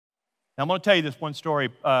Now, I'm going to tell you this one story.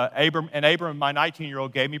 Abram, my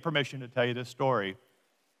 19-year-old, gave me permission to tell you this story.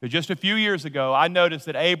 But just a few years ago, I noticed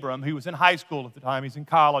that Abram, he was in high school at the time, he's in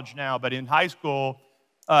college now, but in high school,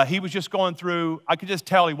 he was just going through, I could just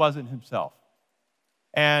tell he wasn't himself.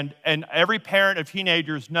 And every parent of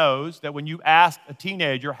teenagers knows that when you ask a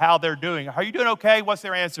teenager how they're doing, are you doing okay? What's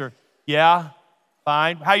their answer? Yeah,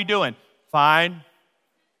 fine. How you doing? Fine.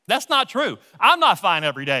 That's not true. I'm not fine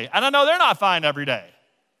every day, and I know they're not fine every day.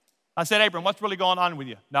 I said, Abram, what's really going on with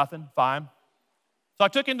you? Nothing, fine. So I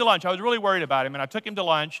took him to lunch. I was really worried about him, and I took him to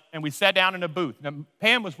lunch, and we sat down in a booth. Now,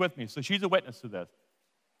 Pam was with me, so she's a witness to this.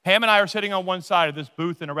 Pam and I are sitting on one side of this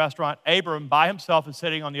booth in a restaurant. Abram, by himself, is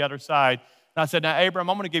sitting on the other side. And I said, now, Abram,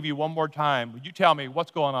 I'm going to give you one more time. Would you tell me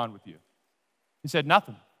what's going on with you? He said,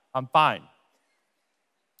 nothing. I'm fine.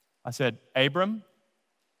 I said, Abram,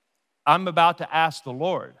 I'm about to ask the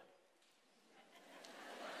Lord.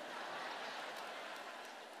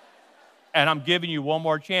 And I'm giving you one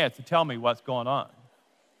more chance to tell me what's going on.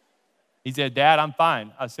 He said, Dad, I'm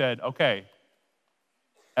fine. I said, okay.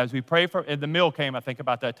 As we pray for, and the meal came, I think,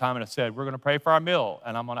 about that time, and I said, we're going to pray for our meal,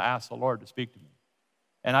 and I'm going to ask the Lord to speak to me.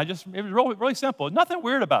 And it was really, really simple. Nothing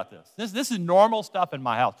weird about this. This is normal stuff in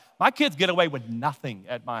my house. My kids get away with nothing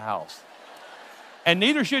at my house. And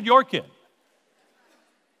neither should your kid.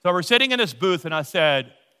 So we're sitting in this booth, and I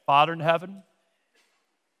said, Father in heaven,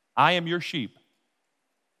 I am your sheep,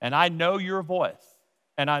 and I know your voice,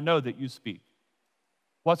 and I know that you speak.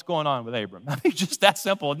 What's going on with Abram? I mean, just that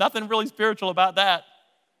simple. Nothing really spiritual about that.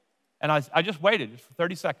 And I just waited just for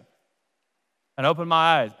 30 seconds and opened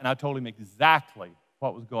my eyes, and I told him exactly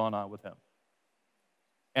what was going on with him.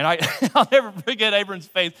 And I'll never forget Abram's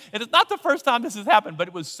face. And it's not the first time this has happened, but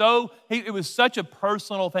it was such a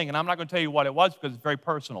personal thing. And I'm not going to tell you what it was because it's very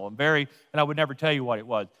personal and I would never tell you what it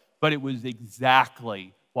was. But it was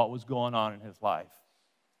exactly what was going on in his life.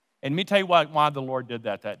 And let me tell you why the Lord did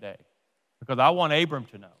that day. Because I want Abram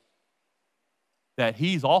to know that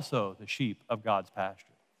he's also the sheep of God's pasture.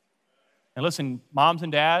 And listen, moms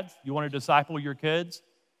and dads, you want to disciple your kids?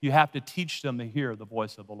 You have to teach them to hear the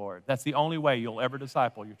voice of the Lord. That's the only way you'll ever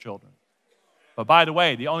disciple your children. But by the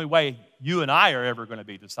way, the only way you and I are ever going to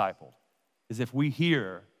be discipled is if we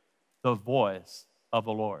hear the voice of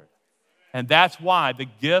the Lord. And that's why the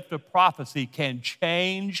gift of prophecy can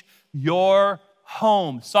change your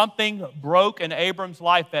home. Something broke in Abram's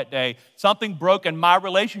life that day. Something broke in my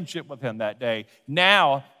relationship with him that day.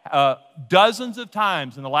 Now, dozens of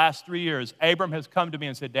times in the last 3 years, Abram has come to me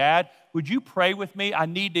and said, Dad, would you pray with me? I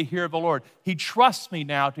need to hear the Lord. He trusts me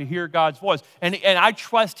now to hear God's voice. And I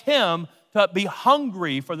trust him to be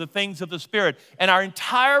hungry for the things of the Spirit. And our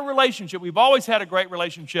entire relationship, we've always had a great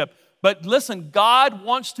relationship. But listen, God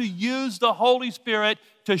wants to use the Holy Spirit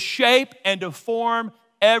to shape and to form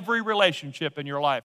every relationship in your life.